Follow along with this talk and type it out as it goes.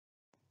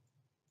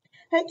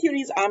Hey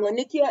cuties, I'm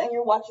Lanikia and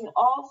you're watching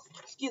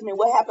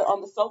What Happened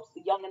on the Soaps,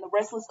 the Young and the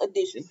Restless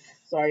edition.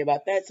 Sorry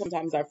about that,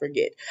 sometimes I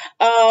forget.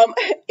 Um,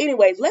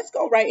 Anyways, let's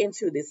go right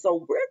into this.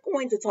 So we're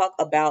going to talk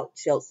about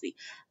Chelsea.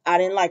 I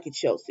didn't like it,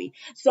 Chelsea.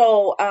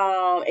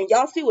 And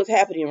y'all see what's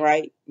happening,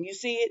 right? You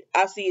see it?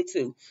 I see it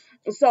too.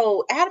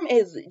 So Adam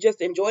is just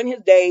enjoying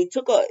his day.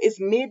 It's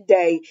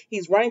midday.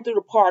 He's running through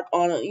the park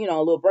on a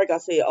little break. I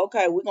said,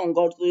 okay, we're gonna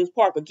go to this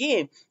park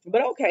again.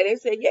 But okay, they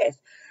said yes.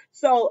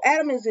 So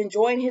Adam is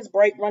enjoying his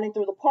break, running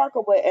through the park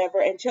or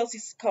whatever, and Chelsea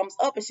comes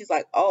up and she's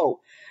like,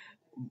 "Oh,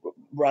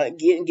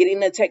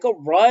 getting to take a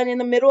run in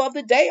the middle of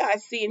the day, I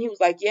see." And he was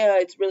like, "Yeah,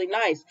 it's really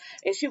nice."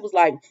 And she was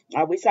like,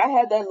 "I wish I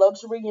had that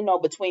luxury,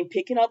 between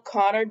picking up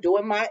Connor,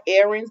 doing my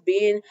errands,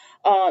 being,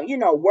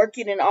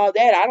 working and all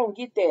that. I don't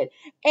get that."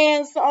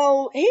 And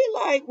so he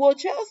like, "Well,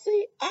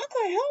 Chelsea, I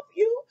could help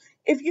you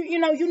if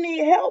you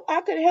need help.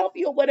 I could help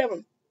you or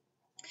whatever."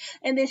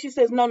 And then she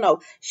says, no, no,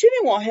 she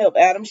didn't want help,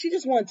 Adam. She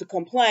just wanted to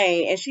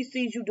complain. And she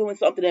sees you doing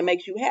something that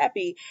makes you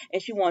happy.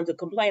 And she wanted to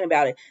complain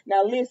about it.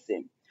 Now,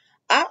 listen,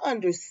 I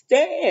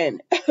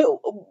understand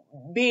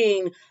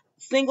being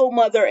single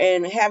mother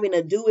and having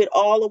to do it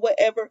all or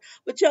whatever.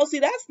 But Chelsea,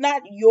 that's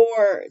not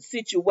your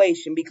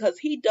situation because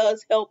he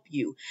does help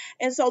you.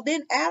 And so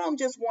then Adam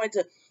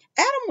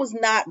was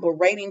not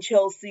berating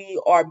Chelsea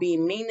or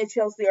being mean to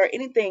Chelsea or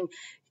anything.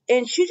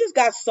 And she just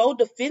got so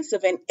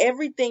defensive, and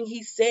everything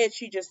he said,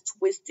 she just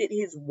twisted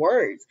his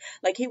words.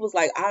 Like he was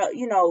like,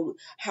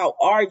 how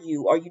are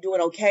you? Are you doing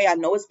okay? I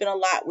know it's been a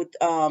lot with,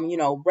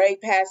 Ray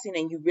passing,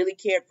 and you really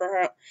cared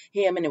for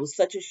him, and it was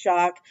such a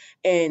shock.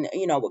 And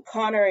with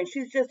Connor, and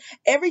she's just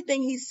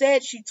everything he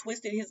said, she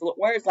twisted his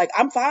words. Like,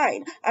 I'm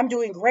fine, I'm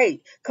doing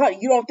great.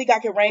 You don't think I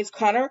can raise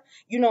Connor?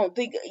 You don't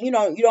think you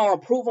don't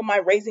approve of my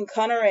raising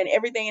Connor and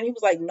everything? And he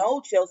was like, no,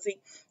 Chelsea.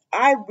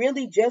 I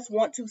really just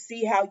want to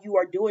see how you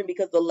are doing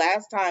because the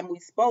last time we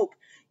spoke,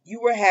 you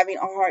were having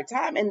a hard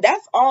time. And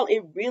that's all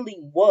it really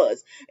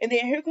was. And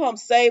then here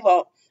comes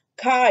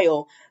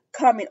Kyle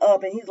coming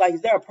up and he's like,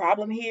 is there a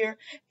problem here?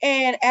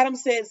 And Adam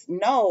says,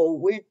 no,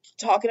 we're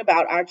talking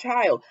about our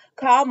child.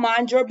 Kyle,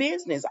 mind your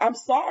business. I'm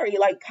sorry.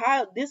 Like,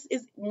 Kyle, this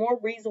is more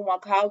reason why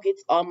Kyle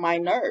gets on my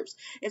nerves.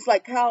 It's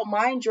like, Kyle,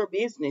 mind your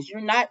business. You're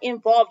not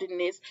involved in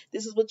this.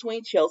 This is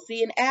between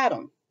Chelsea and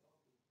Adam.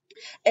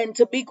 And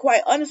to be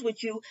quite honest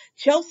with you,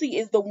 Chelsea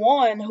is the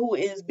one who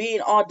is being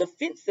all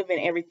defensive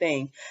and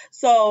everything.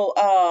 So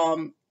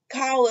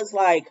Kyle is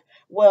like,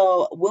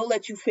 well, we'll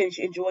let you finish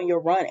enjoying your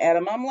run,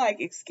 Adam. I'm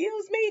like,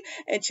 excuse me?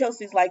 And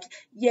Chelsea's like,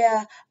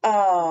 yeah,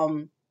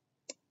 Connor's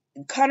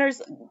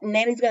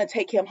nanny's gonna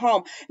take him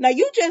home. Now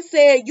you just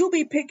said you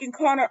be picking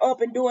Connor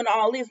up and doing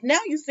all this. Now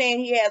you're saying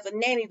he has a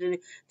nanny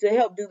to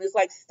help do this.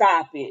 Like,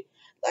 stop it.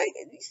 Like,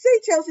 see,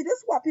 Chelsea, this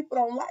is why people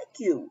don't like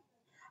you.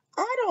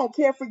 I don't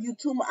care for you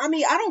too much. I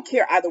mean, I don't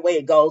care either way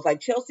it goes.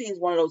 Like, Chelsea is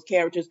one of those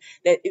characters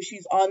that if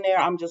she's on there,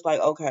 I'm just like,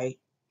 okay.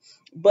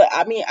 But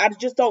I mean, I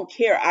just don't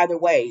care either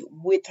way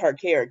with her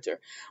character.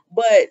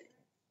 But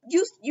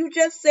you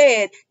just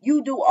said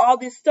you do all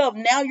this stuff.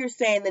 Now you're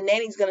saying the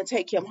nanny's gonna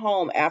take him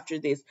home after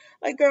this.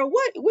 Like, girl,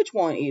 which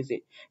one is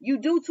it? You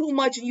do too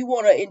much and you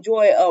want to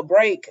enjoy a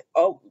break.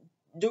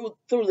 Do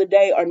through the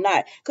day or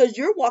not, because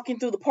you're walking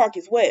through the park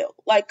as well.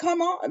 Like,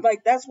 come on.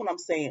 Like, that's what I'm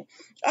saying.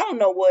 I don't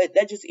know what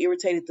that just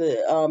irritated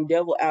the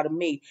devil out of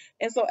me.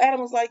 And so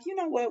Adam was like, you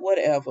know what,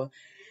 whatever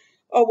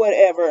or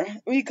whatever,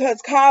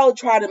 because Kyle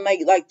tried to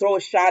make, like, throw a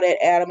shot at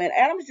Adam, and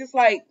Adam's just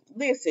like,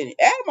 listen,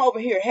 Adam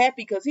over here happy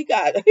because he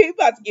about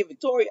to get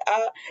Victoria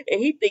out, and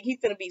he think he's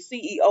gonna be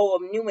CEO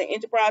of Newman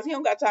Enterprise. He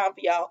don't got time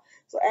for y'all.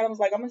 So Adam's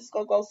like, I'm just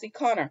gonna go see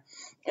Connor,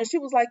 and she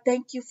was like,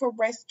 thank you for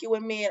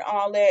rescuing me and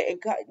all that, and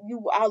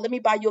let me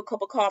buy you a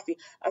cup of coffee.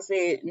 I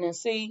said, now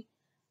see,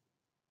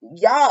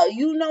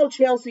 y'all,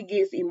 Chelsea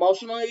gets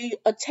emotionally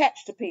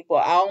attached to people.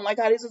 I don't like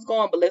how this is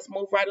going, but let's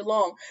move right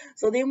along.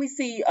 So then we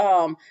see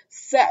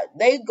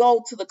they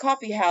go to the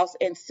coffee house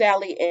and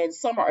Sally and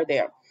Summer are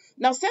there.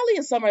 Now Sally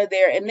and Summer are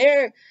there and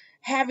they're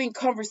having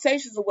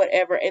conversations or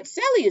whatever, and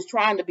Sally is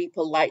trying to be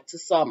polite to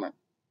Summer.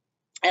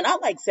 And I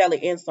like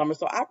Sally and Summer,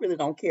 so I really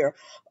don't care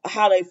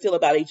how they feel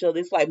about each other.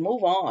 It's like,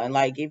 move on.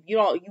 Like, if you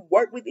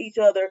work with each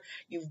other,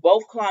 you've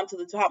both climbed to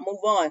the top,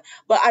 move on.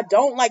 But I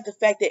don't like the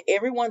fact that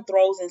everyone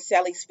throws in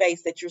Sally's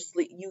face that you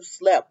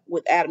slept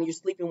with Adam, you're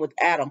sleeping with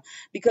Adam,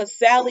 because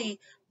Sally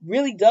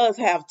really does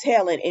have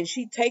talent and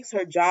she takes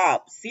her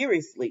job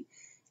seriously.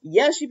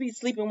 Yes, she be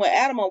sleeping with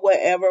Adam or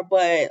whatever,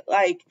 but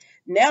like,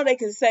 now they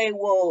can say,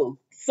 well,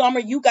 Summer,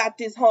 you got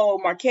this whole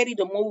Marquetti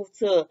to move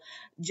to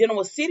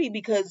Genoa City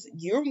because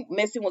you're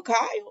messing with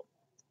Kyle.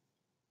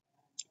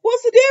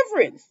 What's the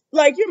difference?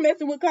 Like, you're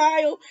messing with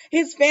Kyle.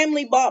 His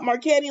family bought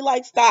Marquetti.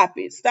 Like, stop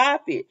it.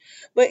 Stop it.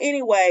 But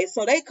anyway,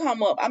 so they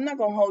come up. I'm not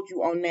going to hold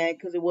you on that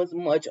because it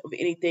wasn't much of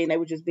anything. They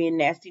were just being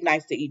nasty,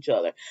 nice to each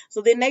other.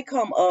 So then they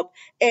come up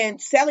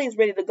and Sally is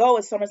ready to go.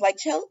 And Summer's like,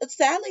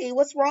 Sally,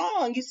 what's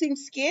wrong? You seem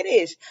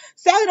skittish.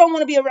 Sally don't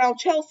want to be around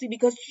Chelsea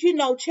because she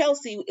know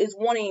Chelsea is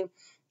wanting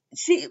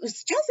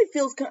Chelsea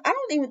feels, I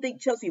don't even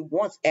think Chelsea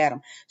wants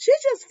Adam. She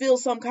just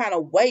feels some kind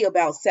of way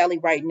about Sally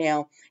right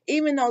now,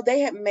 even though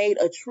they have made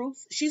a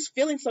truce. She's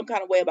feeling some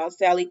kind of way about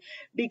Sally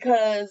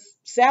because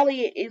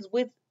Sally is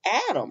with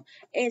Adam,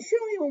 and she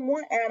don't even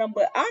want Adam.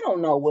 But I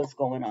don't know what's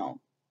going on.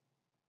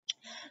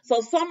 So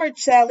Summer,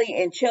 Sally,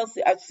 and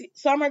Chelsea,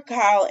 Summer,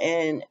 Kyle,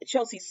 and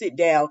Chelsea sit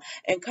down,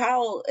 and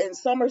Kyle and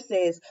Summer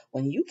says,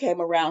 when you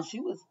came around, she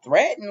was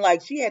threatened,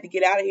 like she had to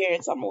get out of here.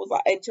 And Summer was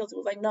like, and Chelsea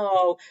was like,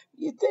 no,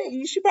 you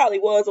think she probably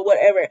was or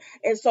whatever.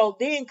 And so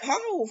then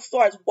Kyle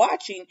starts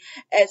watching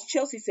as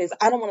Chelsea says,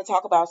 I don't want to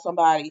talk about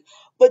somebody,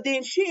 but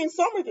then she and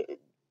Summer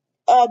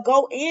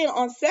go in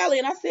on Sally,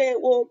 and I said,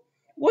 well,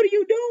 what are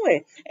you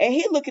doing? And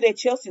he looking at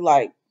Chelsea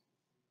like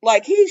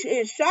he's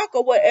in shock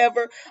or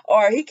whatever,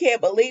 or he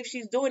can't believe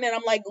she's doing it.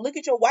 I'm like, look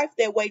at your wife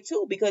that way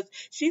too, because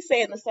she's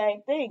saying the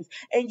same things.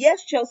 And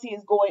yes, Chelsea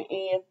is going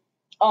in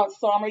on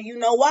Summer. You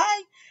know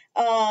why?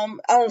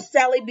 On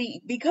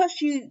Sally because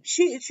she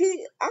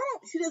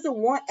doesn't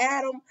want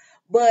Adam,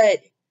 but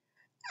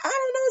I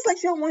don't know. It's like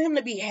she don't want him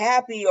to be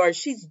happy, or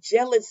she's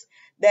jealous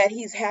that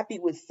he's happy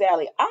with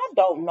Sally. I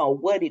don't know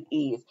what it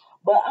is,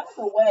 but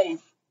either way,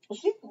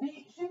 she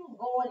was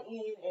going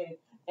in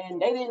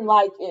and they didn't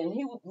like, and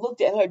he looked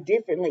at her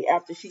differently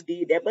after she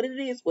did that. But it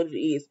is what it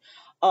is.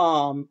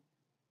 Um,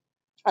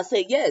 I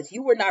said, yes,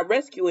 you were not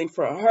rescuing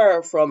from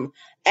her from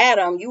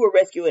Adam. You were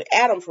rescuing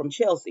Adam from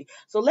Chelsea.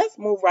 So let's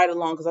move right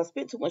along because I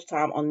spent too much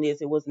time on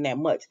this. It wasn't that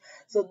much.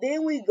 So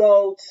then we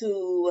go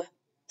to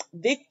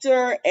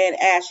Victor and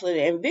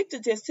Ashley, and Victor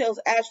just tells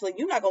Ashley,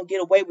 "You're not gonna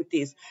get away with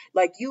this.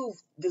 Like you've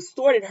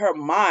distorted her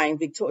mind."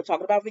 Victoria,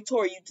 talking about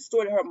Victoria, you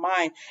distorted her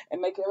mind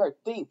and making her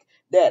think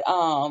that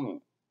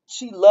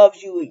she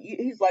loves you.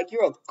 He's like,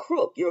 "You're a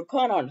crook. You're a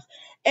con artist."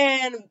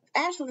 And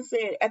Ashley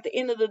said, "At the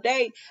end of the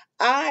day,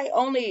 I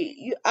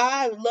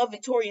love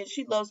Victoria, and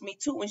she loves me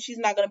too, and she's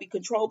not gonna be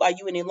controlled by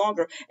you any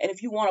longer. And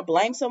if you want to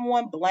blame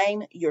someone,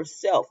 blame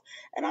yourself."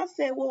 And I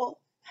said, "Well,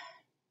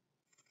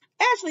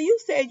 Ashley, you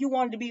said you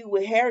wanted to be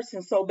with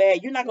Harrison so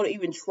bad. You're not going to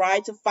even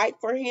try to fight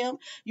for him.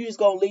 You're just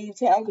going to leave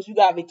town because you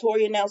got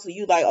Victoria now. So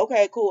you like,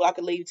 okay, cool, I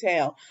can leave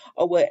town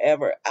or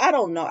whatever." I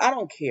don't know. I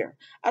don't care.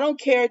 I don't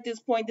care at this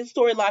point. This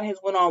storyline has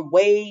went on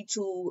way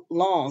too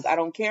long. I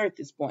don't care at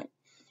this point.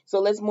 So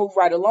let's move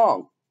right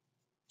along.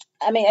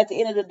 I mean, at the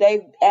end of the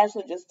day,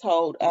 Ashley just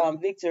told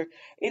Victor,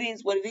 it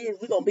is what it is.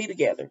 We're going to be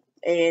together.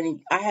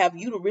 And I have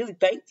you to really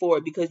thank for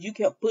it because you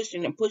kept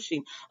pushing and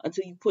pushing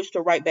until you pushed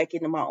her right back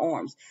into my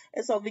arms.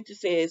 And so Victor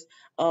says,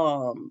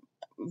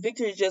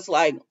 Victor is just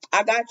like,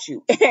 I got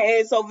you.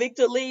 And so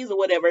Victor leaves or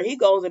whatever. He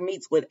goes and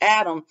meets with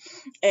Adam.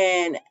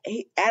 And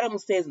Adam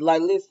says,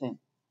 like, listen,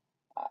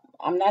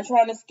 I'm not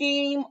trying to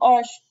scheme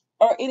or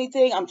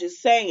anything. I'm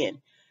just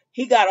saying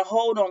he got a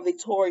hold on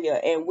Victoria,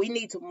 and we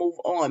need to move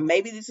on.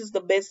 Maybe this is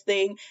the best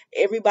thing.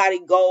 Everybody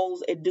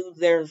goes and do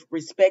their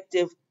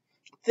respective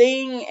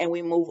thing, and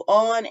we move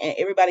on, and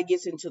everybody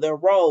gets into their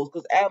roles.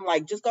 Because I'm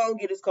like, just go and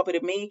get this company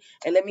to me,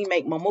 and let me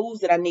make my moves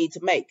that I need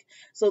to make.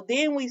 So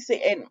then we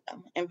say,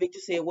 and Victor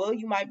said, well,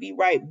 you might be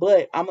right,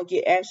 but I'm gonna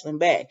get Ashlyn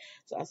back.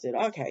 So I said,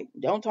 okay,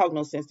 don't talk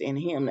no sense to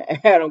him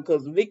to Adam,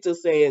 because Victor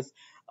says,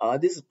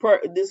 this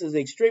is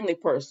extremely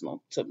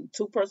personal,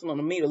 too personal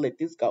to me to let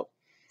this go.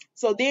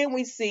 So then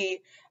we see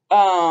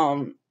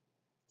um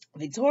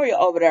Victoria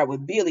over there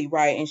with Billy,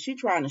 right? And she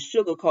trying to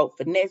sugarcoat,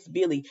 finesse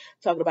Billy,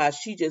 talking about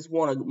she just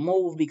want to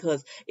move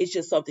because it's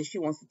just something she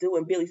wants to do.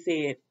 And Billy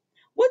said,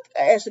 "What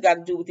Ashley got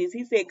to do with this?"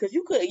 He said, "Because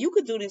you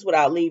could do this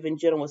without leaving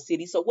Genoa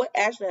City. So what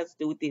Ashley has to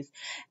do with this?"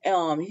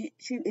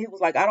 He was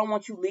like, "I don't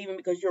want you leaving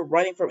because you're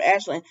running from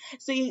Ashley."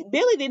 See,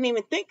 Billy didn't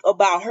even think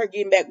about her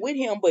getting back with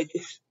him, but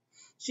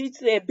she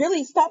said,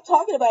 "Billy, stop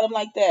talking about him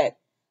like that.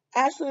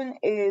 Ashlyn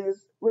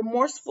is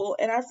remorseful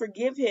and I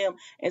forgive him."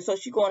 And so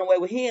she going away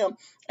with him.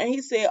 And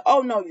he said,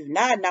 "Oh no, you're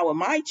not with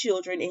my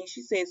children." And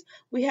she says,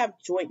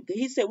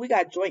 he said, "We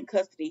got joint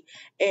custody."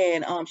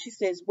 And she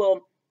says,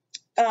 "Well,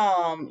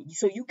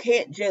 so you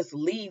can't just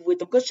leave with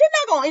them," because she's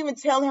not gonna even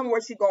tell him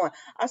where she's going.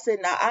 I said,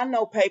 "Now I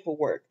know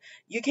paperwork.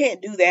 You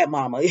can't do that,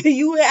 mama.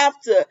 You have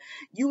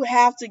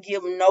to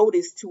give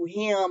notice to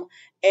him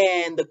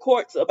and the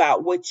courts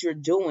about what you're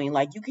doing.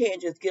 Like you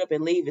can't just get up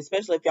and leave,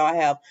 especially if y'all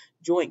have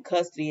joint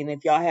custody and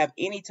if y'all have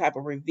any type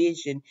of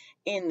revision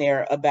in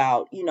there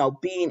about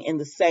being in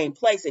the same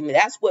place." And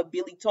that's what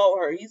Billy told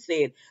her. He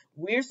said,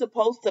 they're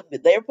supposed to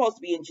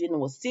be in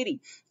Genoa City,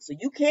 so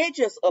you can't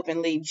just up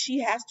and leave. She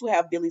has to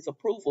have Billy's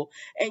approval.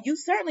 And you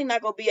certainly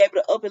not going to be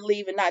able to up and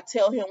leave and not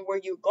tell him where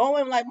you're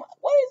going. Like,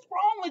 what is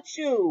wrong with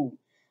you?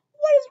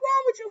 What is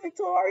wrong with you,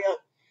 Victoria?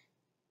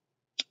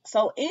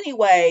 So,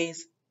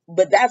 anyways,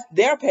 but that's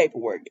their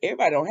paperwork.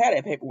 Everybody don't have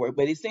that paperwork,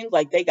 but it seems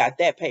like they got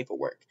that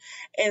paperwork.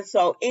 And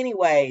so,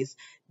 anyways,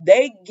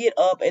 they get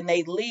up and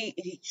they leave.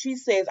 She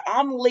says,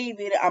 "I'm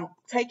leaving. I'm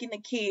taking the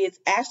kids.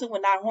 Ashley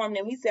will not harm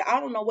them." He said, "I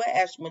don't know what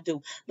Ashley would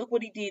do. Look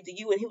what he did to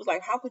you." And he was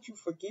like, "How could you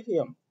forgive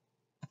him?"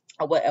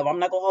 or whatever. I'm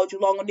not gonna hold you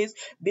long on this.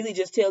 Billy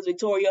just tells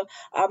Victoria,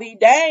 I'll be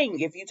dang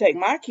if you take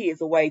my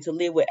kids away to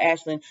live with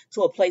Ashlyn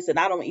to a place that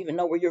I don't even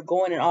know where you're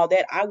going and all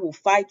that. I will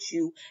fight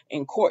you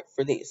in court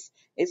for this.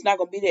 It's not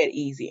gonna be that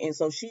easy. And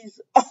so she's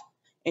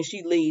and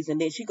she leaves,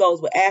 and then she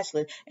goes with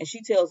Ashlyn, and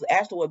she tells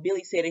Ashlyn what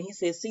Billy said, and he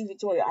says, "See,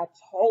 Victoria, I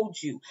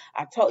told you,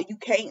 you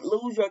can't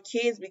lose your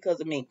kids because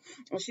of me."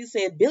 And she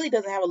said, "Billy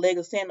doesn't have a leg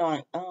to stand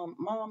on."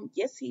 Mom,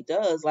 yes, he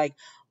does. Like,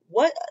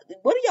 what?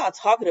 What are y'all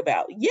talking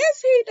about?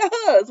 Yes, he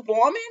does,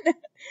 woman. And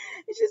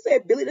she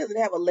said Billy doesn't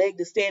have a leg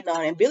to stand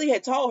on, and Billy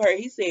had told her.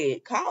 He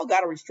said Kyle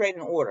got a restraining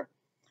order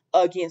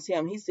against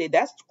him. He said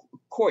that's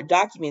court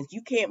documents.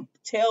 You can't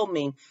tell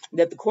me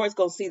that the court's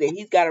gonna see that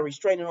he's got a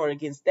restraining order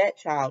against that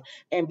child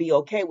and be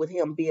okay with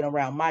him being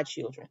around my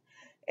children.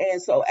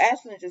 And so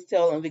Ashlyn is just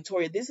telling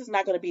Victoria, this is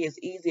not going to be as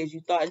easy as you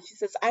thought. And she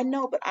says, I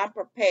know, but I'm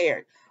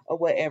prepared or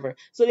whatever.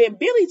 So then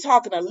Billy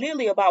talking to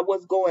Lily about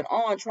what's going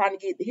on, trying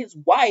to get his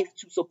wife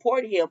to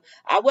support him.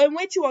 I wasn't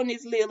with you on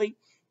this, Lily.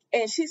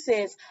 And she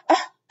says,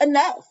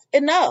 enough,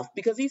 enough,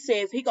 because he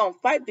says he gonna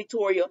fight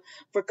Victoria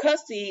for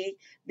custody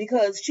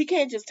because she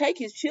can't just take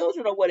his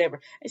children or whatever.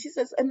 And she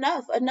says,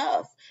 enough,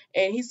 enough.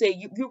 And he said,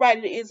 you're right,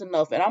 it is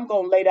enough, and I'm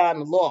gonna lay down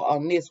the law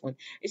on this one.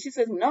 And she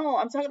says, no,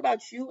 I'm talking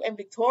about you and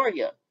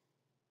Victoria.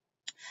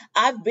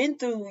 I've been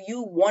through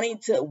you wanting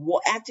to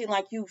acting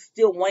like you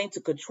still wanting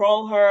to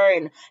control her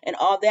and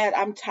all that.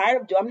 I'm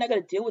tired of I'm not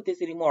going to deal with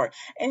this anymore.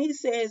 And he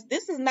says,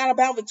 this is not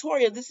about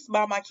Victoria. This is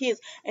about my kids.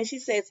 And she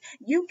says,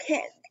 you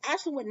can't.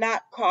 Ashley would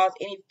not cause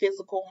any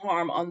physical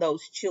harm on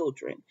those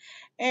children.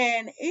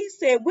 And he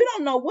said, we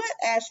don't know what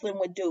Ashlyn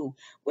would do.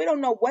 We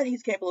don't know what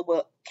he's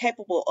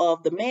capable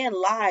of. The man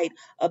lied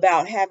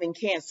about having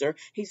cancer.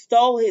 He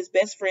stole his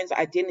best friend's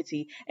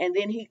identity, and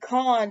then he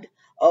conned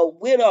a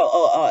widow,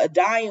 a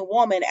dying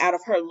woman out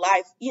of her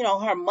life,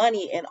 her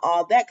money and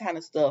all that kind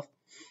of stuff.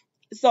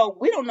 So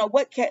we don't know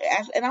what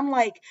and I'm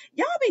like,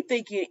 y'all be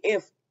thinking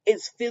if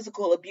it's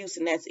physical abuse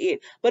and that's it,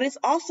 but it's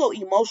also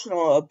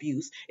emotional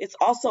abuse. It's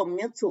also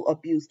mental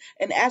abuse,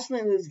 and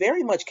Ashlyn is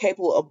very much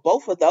capable of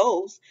both of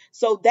those.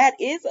 So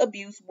that is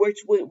abuse,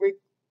 which would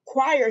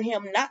require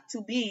him not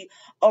to be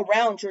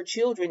around your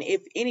children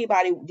if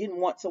anybody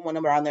didn't want someone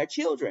around their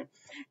children.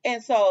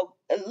 And so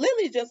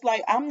Lily just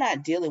like, I'm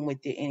not dealing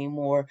with it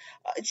anymore.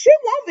 She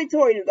want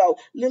Victoria to go.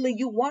 Lily,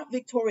 you want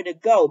Victoria to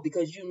go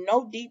because you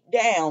know deep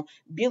down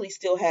Billy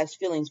still has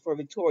feelings for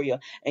Victoria,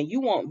 and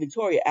you want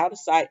Victoria out of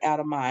sight, out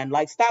of mind.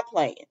 Like, stop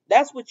playing.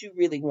 That's what you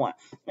really want.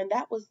 And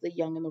that was The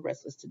Young and the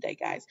Restless today,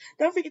 guys.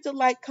 Don't forget to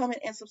like,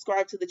 comment, and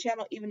subscribe to the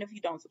channel. Even if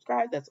you don't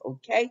subscribe, that's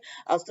okay.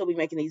 I'll still be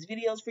making these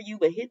videos for you,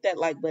 but hit that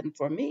like button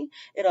for me.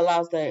 It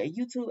allows the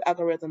YouTube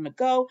algorithm to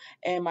go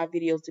and my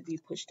videos to be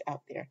pushed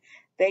out there.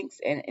 Thanks,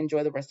 and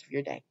enjoy the rest of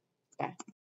your day. Bye.